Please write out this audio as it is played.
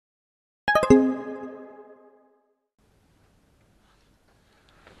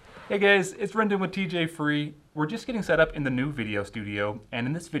Hey guys, it's Brendan with TJ Free. We're just getting set up in the new video studio, and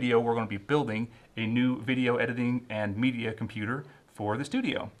in this video we're going to be building a new video editing and media computer for the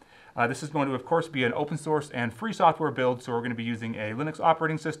studio. This is going to, of course, be an open source and free software build, so we're going to be using a Linux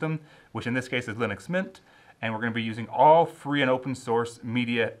operating system, which in this case is Linux Mint, and we're going to be using all free and open source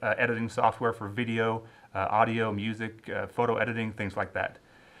media editing software for video, audio, music, photo editing, things like that.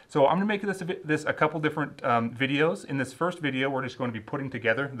 So I'm going to make this a couple different videos. In this first video, we're just going to be putting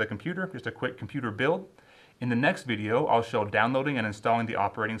together the computer, just a quick computer build. In the next video, I'll show downloading and installing the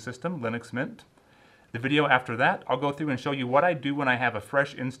operating system, Linux Mint. The video after that, I'll go through and show you what I do when I have a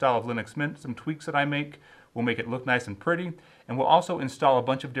fresh install of Linux Mint, some tweaks that I make. We'll make it look nice and pretty, and we'll also install a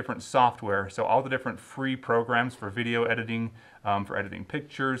bunch of different software, so all the different free programs for video editing, for editing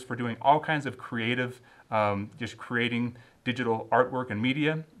pictures, for doing all kinds of creative, just creating digital artwork and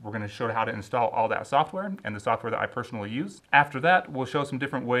media. We're going to show how to install all that software and the software that I personally use. After that, we'll show some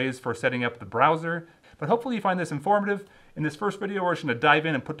different ways for setting up the browser. But hopefully you find this informative. In this first video, we're just going to dive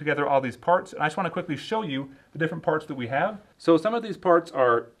in and put together all these parts. And I just want to quickly show you the different parts that we have. So some of these parts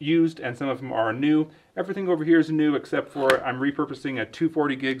are used and some of them are new. Everything over here is new except for I'm repurposing a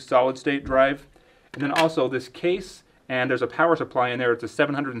 240 gig solid state drive. And then also this case, and there's a power supply in there. It's a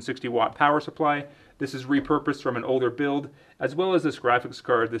 760 watt power supply. This is repurposed from an older build, as well as this graphics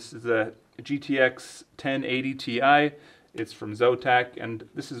card. This is a GTX 1080 Ti. It's from Zotac, and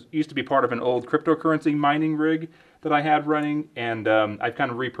this used to be part of an old cryptocurrency mining rig that I had running, and I've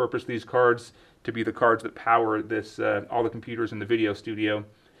kind of repurposed these cards to be the cards that power this all the computers in the video studio.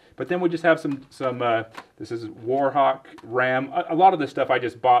 But then we just have some this is Warhawk RAM. A lot of this stuff I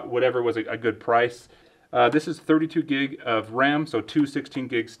just bought whatever was a good price. This is 32 gig of RAM, so two 16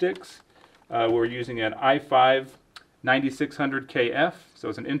 gig sticks. We're using an i5 9600KF, so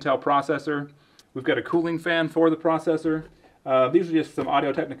it's an Intel processor. We've got a cooling fan for the processor. These are just some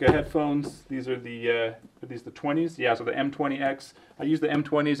Audio-Technica headphones. These are the 20s? Yeah, so the M20X. I use the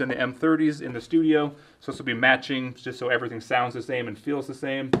M20s and the M30s in the studio, so this will be matching just so everything sounds the same and feels the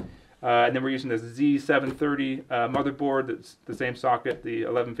same. And then we're using this Z370 motherboard. That's the same socket, the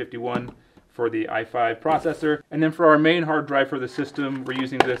 1151 for the i5 processor. And then for our main hard drive for the system, we're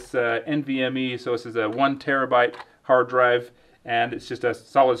using this NVMe, so this is a 1 terabyte hard drive, and it's just a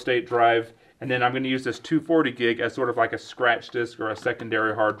solid state drive. And then I'm going to use this 240 gig as sort of like a scratch disk or a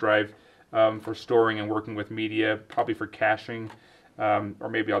secondary hard drive for storing and working with media, probably for caching, or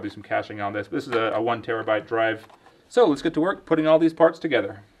maybe I'll do some caching on this. But this is a 1 terabyte drive. So let's get to work putting all these parts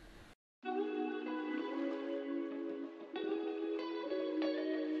together.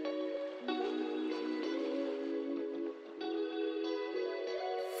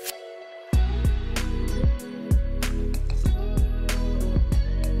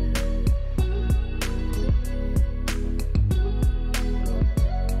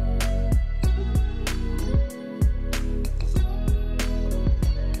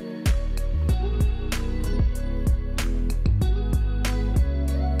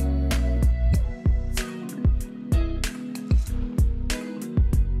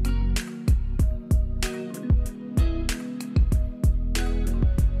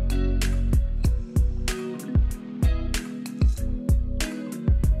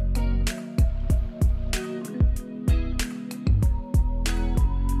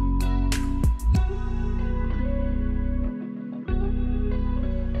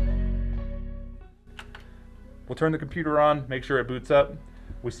 We'll turn the computer on, make sure it boots up.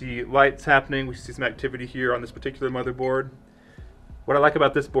 We see lights happening, we see some activity here on this particular motherboard. What I like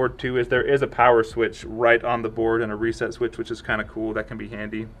about this board too is there is a power switch right on the board and a reset switch, which is kind of cool. That can be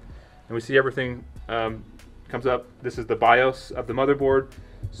handy. And we see everything comes up. This is the BIOS of the motherboard.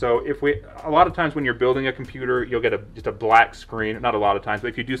 So a lot of times when you're building a computer, you'll get just a black screen. Not a lot of times, but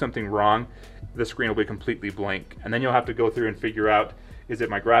if you do something wrong, the screen will be completely blank. And then you'll have to go through and figure out, is it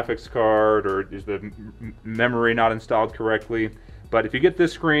my graphics card, or is the memory not installed correctly? But if you get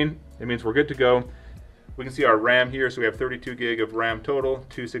this screen, it means we're good to go. We can see our RAM here, so we have 32 gig of RAM total,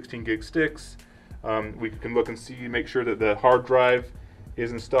 two 16 gig sticks. We can look and see, make sure that the hard drive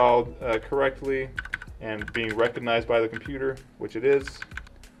is installed correctly and being recognized by the computer, which it is.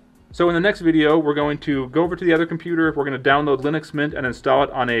 So in the next video, we're going to go over to the other computer. We're going to download Linux Mint and install it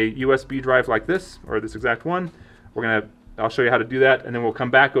on a USB drive like this, or this exact one. I'll show you how to do that, and then we'll come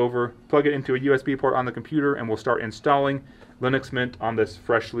back over, plug it into a USB port on the computer, and we'll start installing Linux Mint on this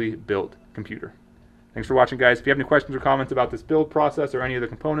freshly built computer. Thanks for watching, guys. If you have any questions or comments about this build process or any of the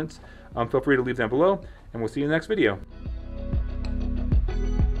components, feel free to leave them below, and we'll see you in the next video.